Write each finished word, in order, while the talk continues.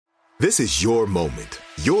This is your moment,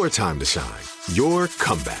 your time to shine, your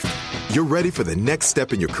comeback. You're ready for the next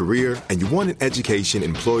step in your career, and you want an education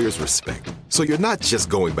employers respect. So you're not just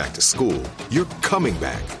going back to school, you're coming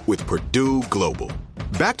back with Purdue Global.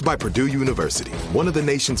 Backed by Purdue University, one of the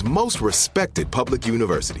nation's most respected public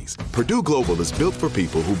universities, Purdue Global is built for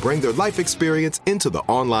people who bring their life experience into the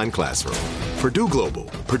online classroom. Purdue Global,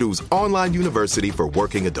 Purdue's online university for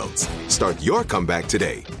working adults. Start your comeback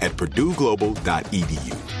today at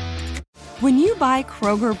purdueglobal.edu. When you buy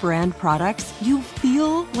Kroger brand products, you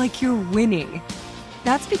feel like you're winning.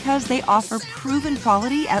 That's because they offer proven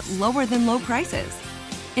quality at lower than low prices.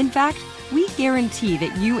 In fact, we guarantee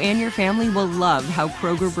that you and your family will love how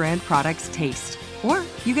Kroger brand products taste, or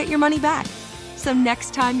you get your money back. So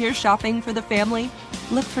next time you're shopping for the family,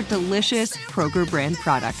 look for delicious Kroger brand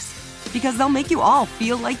products, because they'll make you all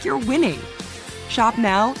feel like you're winning. Shop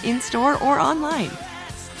now, in-store, or online.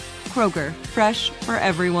 Kroger, fresh for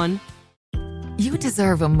everyone. You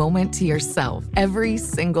deserve a moment to yourself every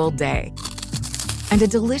single day. And a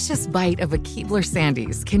delicious bite of a Keebler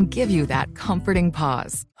Sandies can give you that comforting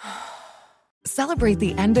pause. Celebrate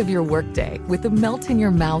the end of your workday with the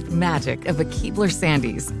melt-in-your-mouth magic of a Keebler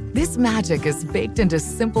Sandies. This magic is baked into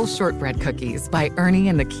simple shortbread cookies by Ernie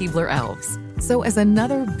and the Keebler Elves. So as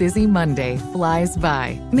another busy Monday flies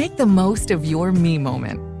by, make the most of your me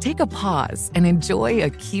moment. Take a pause and enjoy a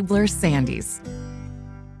Keebler Sandies.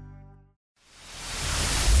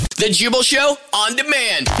 The Jubal Show on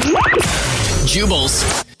demand.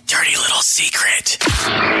 Jubal's dirty little secret.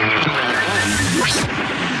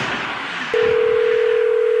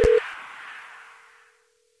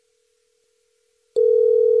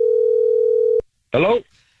 Hello?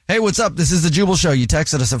 Hey, what's up? This is the Jubal Show. You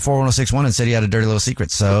texted us at 41061 and said you had a dirty little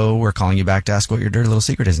secret, so we're calling you back to ask what your dirty little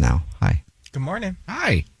secret is now. Hi. Good morning.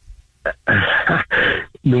 Hi.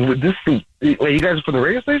 Wait, you guys are from the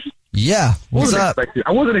radio station? Yeah. What's up?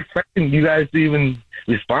 I wasn't expecting you guys to even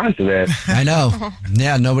respond to that. I know.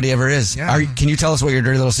 Yeah, nobody ever is. Yeah. Can you tell us what your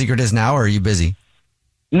dirty little secret is now, or are you busy?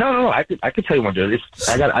 No. I could tell you my dirty.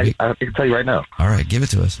 I can tell you right now. All right, give it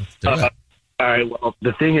to us. Let's do it. All right. Well,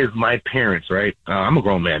 the thing is, my parents, right? I'm a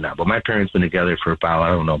grown man now, but my parents been together for about, I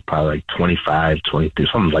don't know, probably like 25, 23,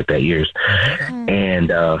 something like that years.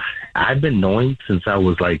 And I've been knowing since I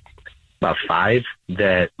was like about 5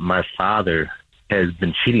 that my father has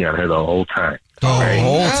been cheating on her the whole time. The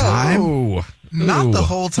whole time? No, not the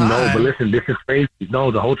whole time. No, but listen, this is crazy.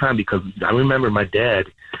 No, the whole time, because I remember my dad,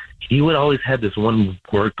 he would always have this one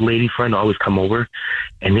work lady friend always come over,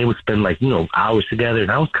 and they would spend like, hours together.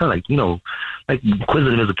 And I was kind of like, like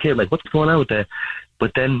inquisitive as a kid, like, what's going on with that?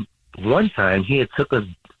 But then one time he had took us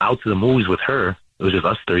out to the movies with her. It was just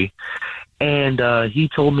us 3. And he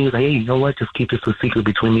told me, hey, you know what? Just keep this a secret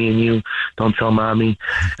between me and you. Don't tell mommy.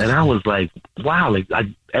 And I was like, wow, like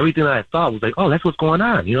everything that I thought was like, oh, that's what's going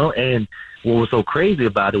on, And what was so crazy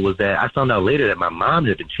about it was that I found out later that my mom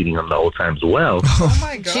had been cheating on him the whole time as well. Oh,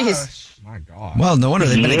 my gosh. Jeez. My God. Well, no wonder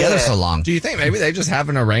they've been together so long. Do you think maybe they just have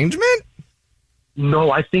an arrangement? No,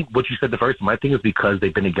 I think what you said the first time, I think it's because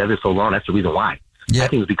they've been together so long. That's the reason why. Yeah. I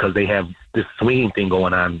think it's because they have this swinging thing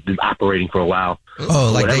going on, operating for a while. Oh,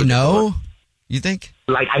 like they know? You think?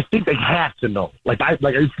 Like, I think they have to know.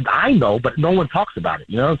 I know, but no one talks about it.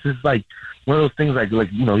 It's just like one of those things like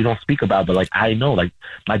you don't speak about, but like I know. Like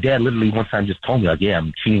my dad literally one time just told me, like, yeah,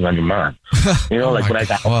 I'm cheating on your mom. When I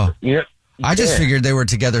got, I just figured they were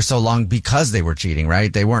together so long because they were cheating,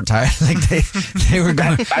 right? They weren't tired. Like they were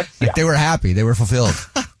going, like they were happy, they were fulfilled.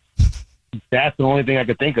 That's the only thing I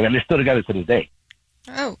could think of, and they're still together to this day.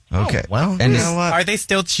 Oh, okay. Well, and you know what? Are they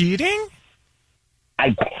still cheating?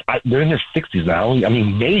 They're in their 60s now. I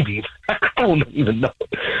mean, maybe. I don't even know.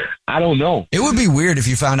 I don't know. It would be weird if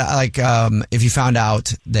you found out, if you found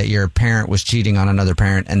out that your parent was cheating on another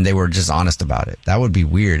parent and they were just honest about it. That would be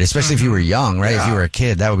weird, especially if you were young, right? Yeah. If you were a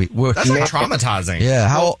kid, that would be. That's like traumatizing. Yeah.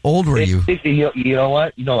 How old were you? You know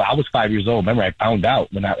what? I was 5 years old. Remember, I found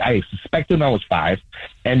out when I suspected when I was 5,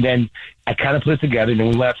 and then I kind of put it together. And then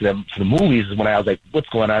we went out to the movies when I was like, "What's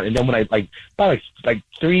going on?" And then when I about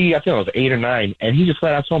 3, I think I was 8 or 9, and he just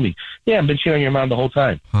flat out told me, "Yeah, I've been cheating on your mom the whole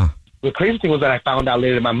time." Huh. The crazy thing was that I found out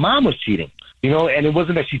later that my mom was cheating. And it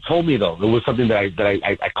wasn't that she told me though. It was something that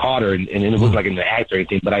I caught her, and it wasn't like in the act or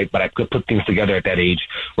anything. But I could put things together at that age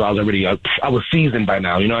where I was already I was seasoned by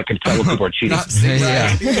now. I could tell when people are cheating.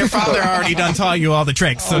 Yeah. Your father already done taught you all the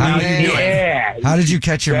tricks, so now you knew it. Yeah. How did you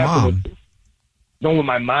catch your mom? No, with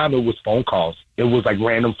my mom, it was phone calls. It was like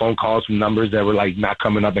random phone calls from numbers that were like not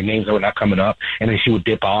coming up and names that were not coming up. And then she would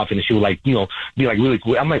dip off and then she would like, you know, be like really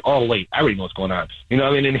cool. I'm like, oh, wait, I already know what's going on. You know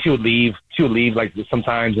what I mean? And then she would leave. She would leave like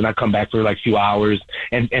sometimes and I'd come back for like a few hours.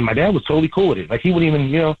 And my dad was totally cool with it. Like he wouldn't even,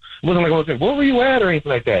 you know, it wasn't like I was like, where were you at or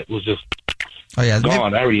anything like that. It was just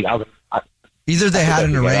gone. Either they had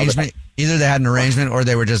an arrangement. Either they had an arrangement or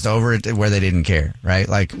they were just over it where they didn't care, right?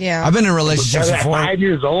 Like, I've been in relationships before. 5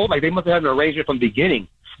 years old, like they must have had an arrangement from the beginning.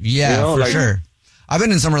 Yeah, you know, for sure. I've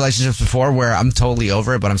been in some relationships before where I'm totally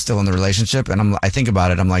over it, but I'm still in the relationship, and I think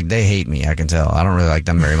about it. I'm like, they hate me. I can tell. I don't really like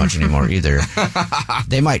them very much anymore either.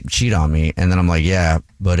 They might cheat on me, and then I'm like, yeah,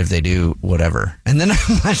 but if they do, whatever. And then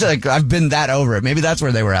I'm like, I've been that over it. Maybe that's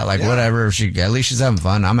where they were at. Like, whatever. At least she's having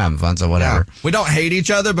fun. I'm having fun, so whatever. Yeah. We don't hate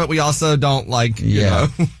each other, but we also don't like. You know,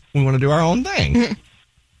 we want to do our own thing.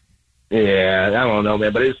 Yeah, I don't know,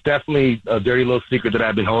 man, but it's definitely a dirty little secret that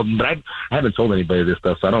I've been holding. But I haven't told anybody this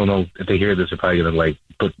stuff, so I don't know if they hear this. They're probably gonna like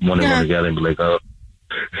put one and one together and be like, "Oh,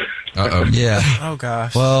 yeah, oh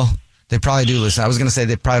gosh." Well, they probably do listen. I was gonna say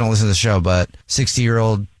they probably don't listen to the show, but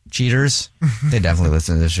 60-year-old cheaters, they definitely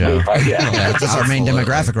listen to the show. Yeah, that's our main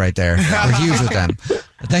demographic right there. We're huge with them.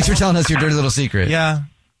 Thanks for telling us your dirty little secret. Yeah.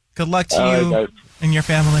 Good luck to you and your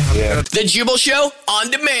family. Yeah. The Jubal Show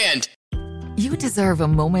on demand. You deserve a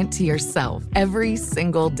moment to yourself every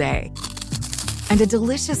single day. And a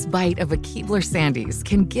delicious bite of a Keebler Sandies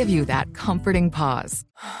can give you that comforting pause.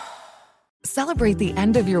 Celebrate the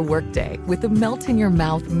end of your workday with the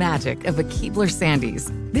melt-in-your-mouth magic of a Keebler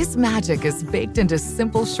Sandies. This magic is baked into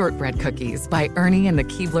simple shortbread cookies by Ernie and the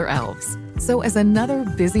Keebler Elves. So as another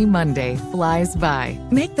busy Monday flies by,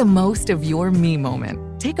 make the most of your me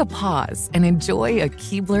moment. Take a pause and enjoy a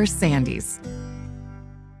Keebler Sandies.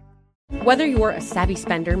 Whether you're a savvy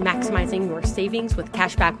spender maximizing your savings with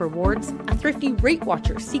cashback rewards, a thrifty rate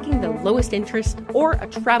watcher seeking the lowest interest, or a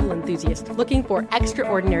travel enthusiast looking for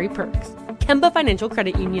extraordinary perks, Kemba Financial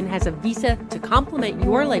Credit Union has a visa to complement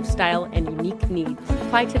your lifestyle and unique needs.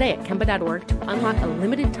 Apply today at Kemba.org to unlock a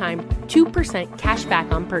limited time 2% cash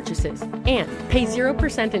back on purchases and pay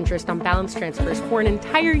 0% interest on balance transfers for an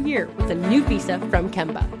entire year with a new visa from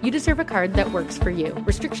Kemba. You deserve a card that works for you.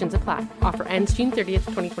 Restrictions apply. Offer ends June 30th,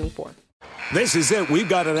 2024. This is it. We've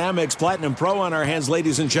got an Amex Platinum Pro on our hands,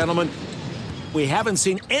 ladies and gentlemen. We haven't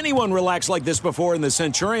seen anyone relax like this before in the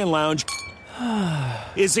Centurion Lounge.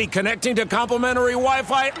 Is he connecting to complimentary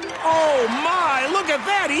Wi-Fi? Oh, my. Look at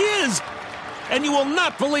that. He is. And you will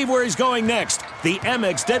not believe where he's going next. The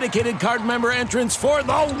Amex dedicated card member entrance for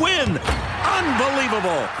the win.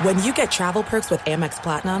 Unbelievable. When you get travel perks with Amex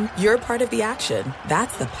Platinum, you're part of the action.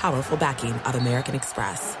 That's the powerful backing of American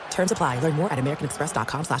Express. Terms apply. Learn more at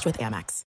americanexpress.com/withAmex.